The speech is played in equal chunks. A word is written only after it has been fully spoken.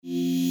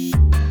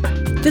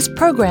This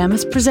program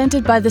is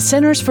presented by the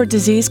Centers for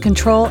Disease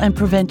Control and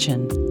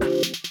Prevention.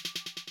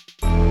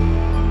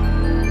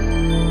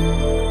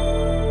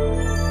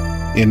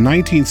 In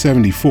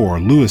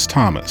 1974, Lewis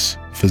Thomas,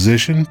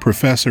 physician,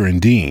 professor,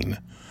 and dean,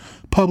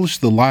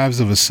 published The Lives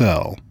of a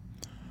Cell,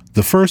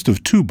 the first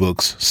of two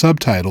books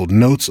subtitled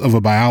Notes of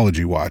a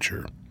Biology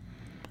Watcher.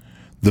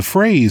 The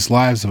phrase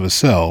lives of a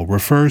cell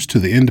refers to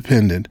the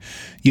independent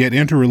yet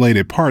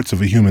interrelated parts of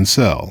a human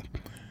cell,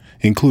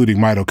 including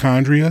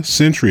mitochondria,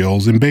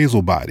 centrioles, and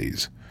basal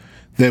bodies,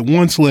 that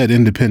once led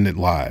independent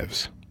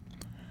lives.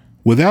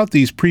 Without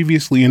these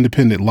previously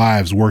independent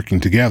lives working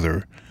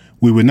together,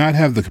 we would not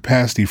have the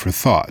capacity for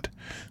thought,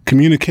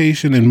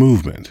 communication, and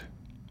movement.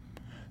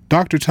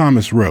 Dr.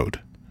 Thomas wrote,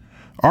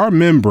 "Our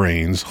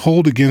membranes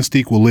hold against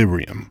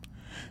equilibrium,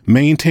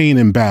 maintain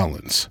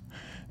imbalance,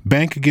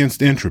 bank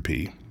against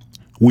entropy.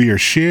 We are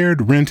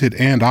shared, rented,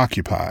 and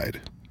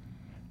occupied."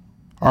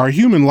 Our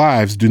human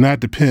lives do not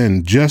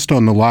depend just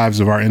on the lives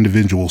of our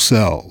individual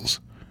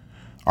cells.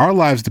 Our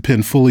lives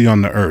depend fully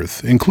on the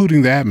earth,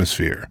 including the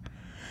atmosphere,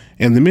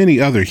 and the many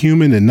other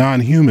human and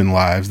non-human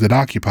lives that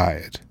occupy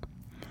it.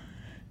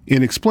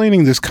 In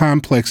explaining this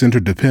complex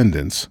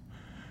interdependence,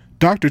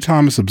 Dr.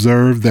 Thomas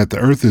observed that the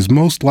earth is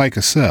most like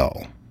a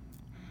cell.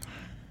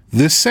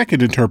 This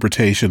second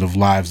interpretation of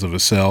lives of a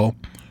cell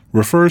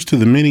refers to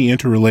the many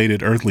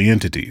interrelated earthly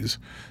entities,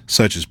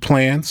 such as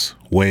plants,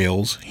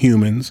 whales,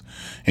 humans,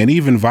 and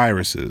even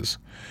viruses,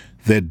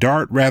 that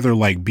dart rather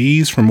like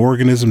bees from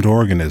organism to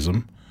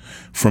organism,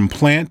 from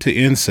plant to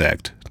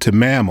insect, to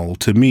mammal,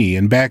 to me,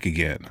 and back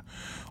again,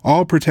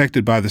 all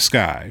protected by the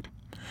sky,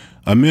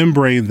 a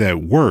membrane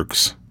that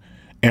works,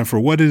 and for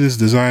what it is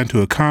designed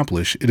to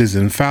accomplish, it is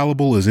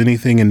infallible as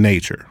anything in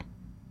nature.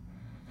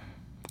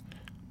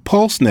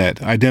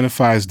 PulseNet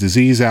identifies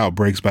disease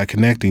outbreaks by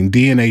connecting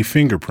DNA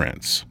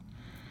fingerprints.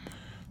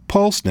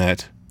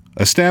 PulseNet,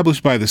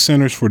 established by the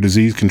Centers for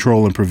Disease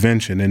Control and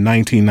Prevention in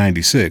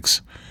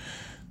 1996,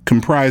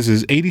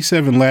 comprises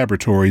 87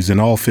 laboratories in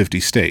all 50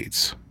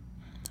 states.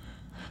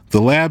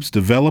 The labs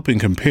develop and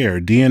compare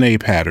DNA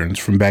patterns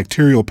from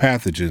bacterial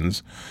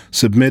pathogens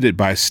submitted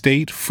by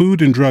State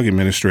Food and Drug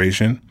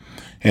Administration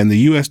and the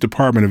U.S.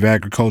 Department of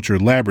Agriculture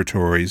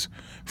laboratories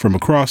from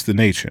across the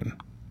nation.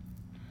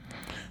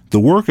 The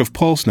work of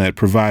PulseNet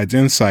provides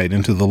insight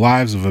into the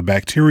lives of a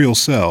bacterial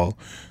cell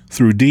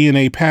through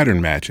DNA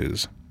pattern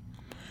matches.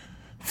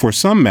 For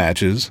some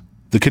matches,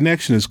 the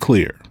connection is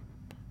clear.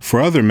 For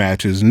other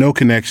matches, no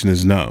connection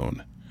is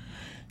known.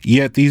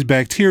 Yet these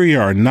bacteria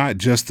are not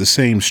just the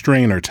same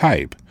strain or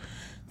type.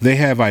 They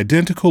have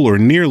identical or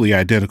nearly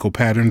identical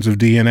patterns of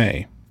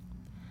DNA.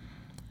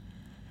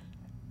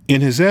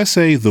 In his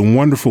essay, The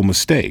Wonderful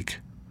Mistake,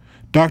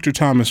 Dr.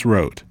 Thomas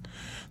wrote,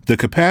 "The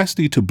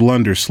capacity to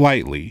blunder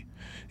slightly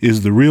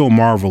is the real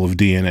marvel of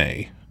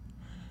DNA.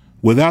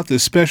 Without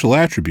this special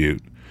attribute,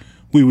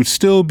 we would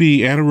still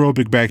be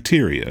anaerobic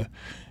bacteria,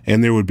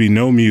 and there would be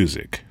no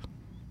music."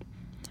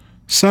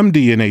 Some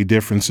DNA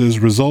differences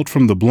result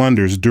from the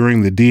blunders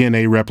during the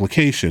DNA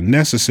replication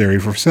necessary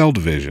for cell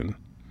division.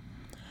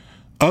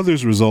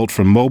 Others result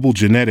from mobile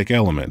genetic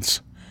elements,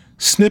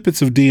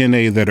 snippets of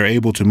DNA that are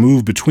able to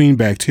move between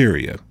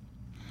bacteria.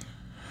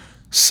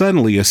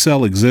 Suddenly, a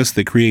cell exists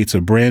that creates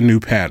a brand new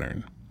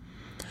pattern.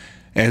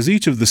 As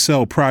each of the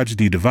cell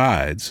progeny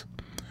divides,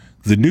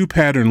 the new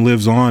pattern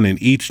lives on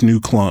in each new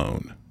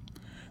clone.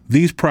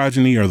 These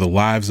progeny are the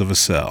lives of a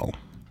cell.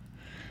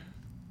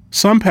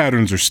 Some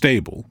patterns are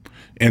stable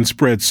and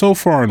spread so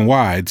far and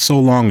wide so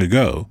long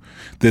ago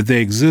that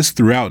they exist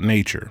throughout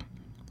nature.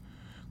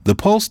 The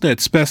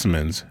PulseNet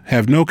specimens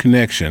have no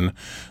connection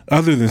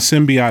other than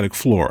symbiotic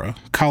flora,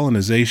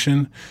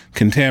 colonization,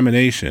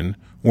 contamination,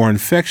 or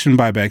infection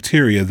by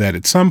bacteria that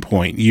at some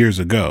point years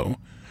ago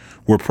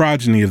were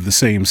progeny of the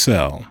same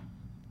cell.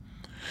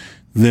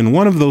 Then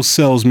one of those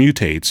cells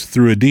mutates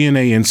through a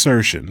DNA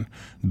insertion,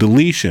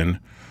 deletion,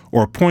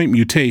 or point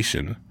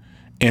mutation,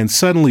 and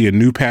suddenly a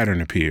new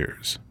pattern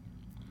appears.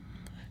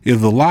 If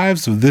the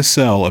lives of this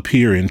cell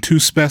appear in two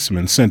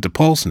specimens sent to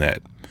PulseNet,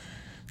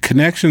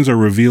 connections are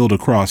revealed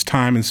across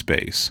time and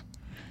space.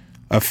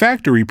 A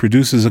factory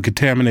produces a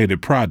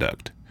contaminated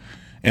product,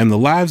 and the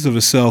lives of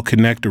a cell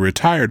connect a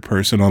retired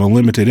person on a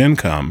limited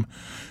income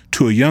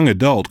to a young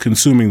adult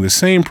consuming the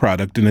same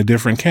product in a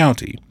different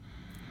county.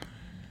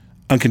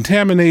 A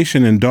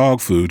contamination in dog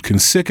food can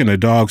sicken a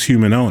dog's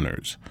human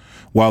owners,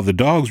 while the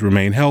dogs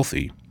remain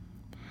healthy.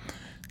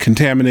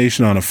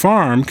 Contamination on a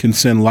farm can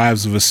send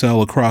lives of a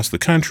cell across the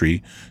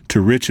country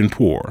to rich and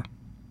poor.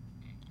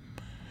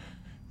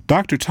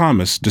 Dr.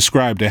 Thomas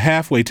described a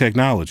halfway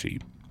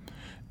technology,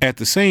 at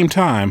the same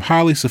time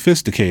highly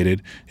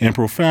sophisticated and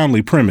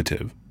profoundly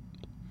primitive.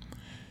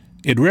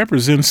 It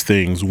represents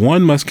things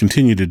one must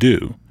continue to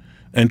do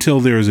until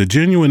there is a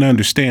genuine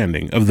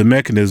understanding of the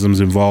mechanisms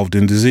involved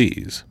in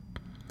disease.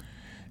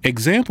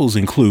 Examples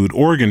include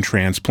organ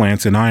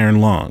transplants and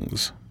iron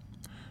lungs.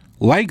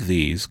 Like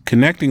these,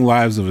 connecting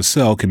lives of a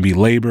cell can be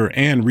labor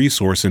and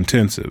resource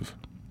intensive.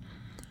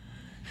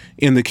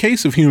 In the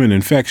case of human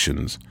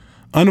infections,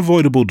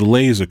 unavoidable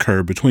delays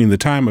occur between the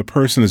time a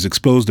person is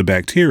exposed to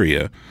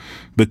bacteria,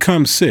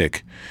 becomes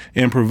sick,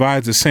 and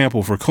provides a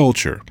sample for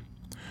culture.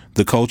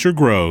 The culture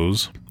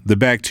grows, the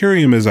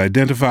bacterium is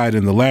identified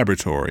in the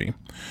laboratory,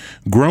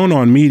 grown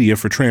on media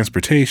for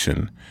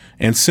transportation,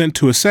 and sent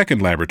to a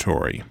second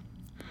laboratory.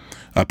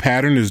 A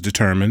pattern is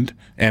determined,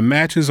 and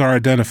matches are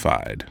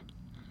identified.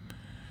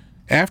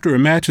 After a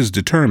match is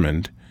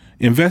determined,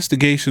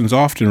 investigations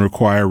often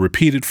require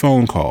repeated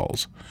phone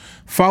calls,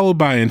 followed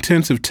by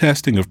intensive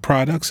testing of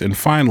products and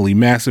finally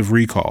massive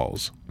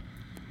recalls.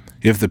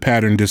 If the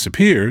pattern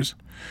disappears,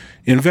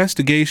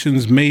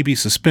 investigations may be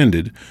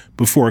suspended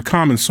before a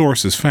common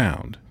source is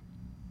found.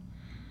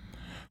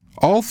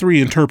 All three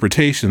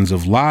interpretations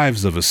of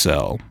lives of a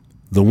cell,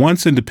 the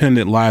once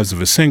independent lives of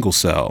a single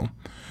cell,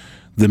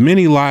 the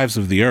many lives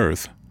of the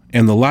Earth,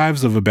 and the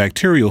lives of a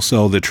bacterial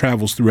cell that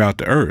travels throughout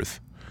the Earth,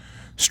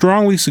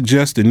 strongly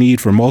suggest the need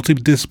for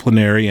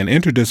multidisciplinary and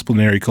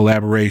interdisciplinary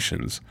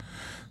collaborations,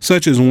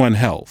 such as One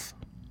Health.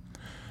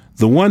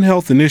 The One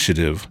Health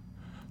initiative,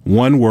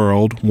 One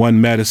World,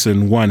 One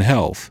Medicine, One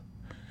Health,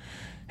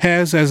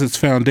 has as its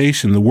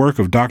foundation the work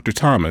of Dr.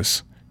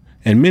 Thomas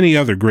and many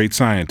other great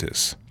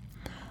scientists.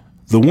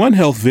 The One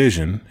Health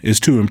vision is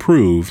to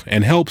improve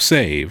and help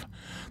save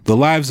the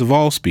lives of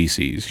all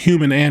species,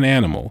 human and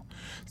animal,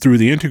 through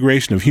the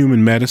integration of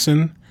human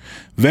medicine,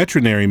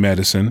 veterinary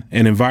medicine,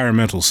 and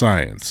environmental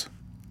science.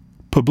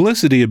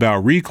 Publicity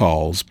about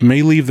recalls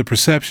may leave the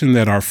perception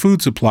that our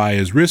food supply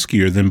is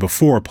riskier than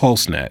before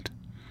PulseNet.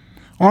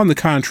 On the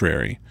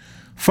contrary,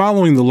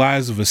 following the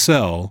lives of a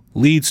cell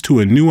leads to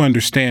a new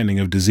understanding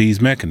of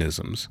disease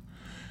mechanisms.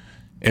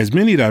 As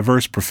many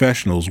diverse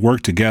professionals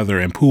work together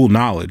and pool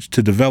knowledge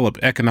to develop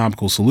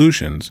economical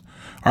solutions,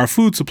 our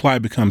food supply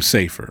becomes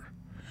safer.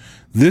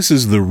 This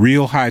is the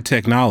real high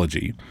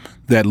technology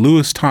that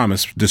Lewis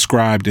Thomas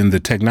described in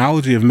The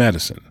Technology of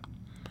Medicine.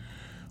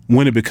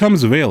 When it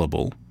becomes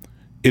available,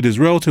 it is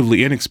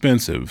relatively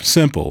inexpensive,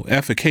 simple,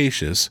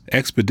 efficacious,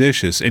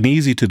 expeditious, and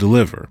easy to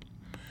deliver,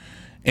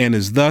 and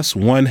is thus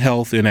One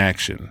Health in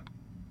action.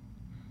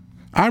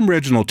 I'm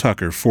Reginald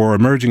Tucker for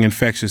Emerging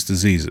Infectious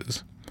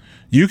Diseases.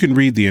 You can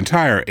read the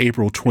entire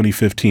April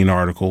 2015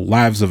 article,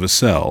 Lives of a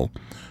Cell,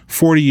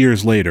 40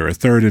 Years Later, A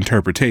Third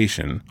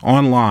Interpretation,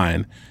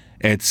 online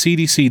at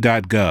cdc.gov/EID.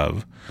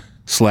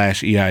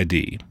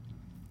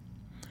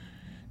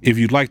 If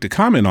you'd like to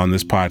comment on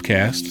this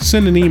podcast,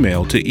 send an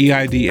email to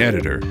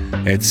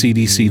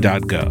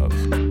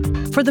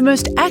eideditor@cdc.gov. For the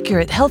most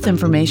accurate health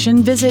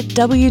information, visit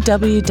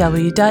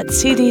www.cdc.gov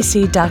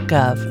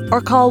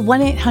or call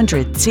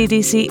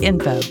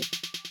 1-800-CDC-INFO.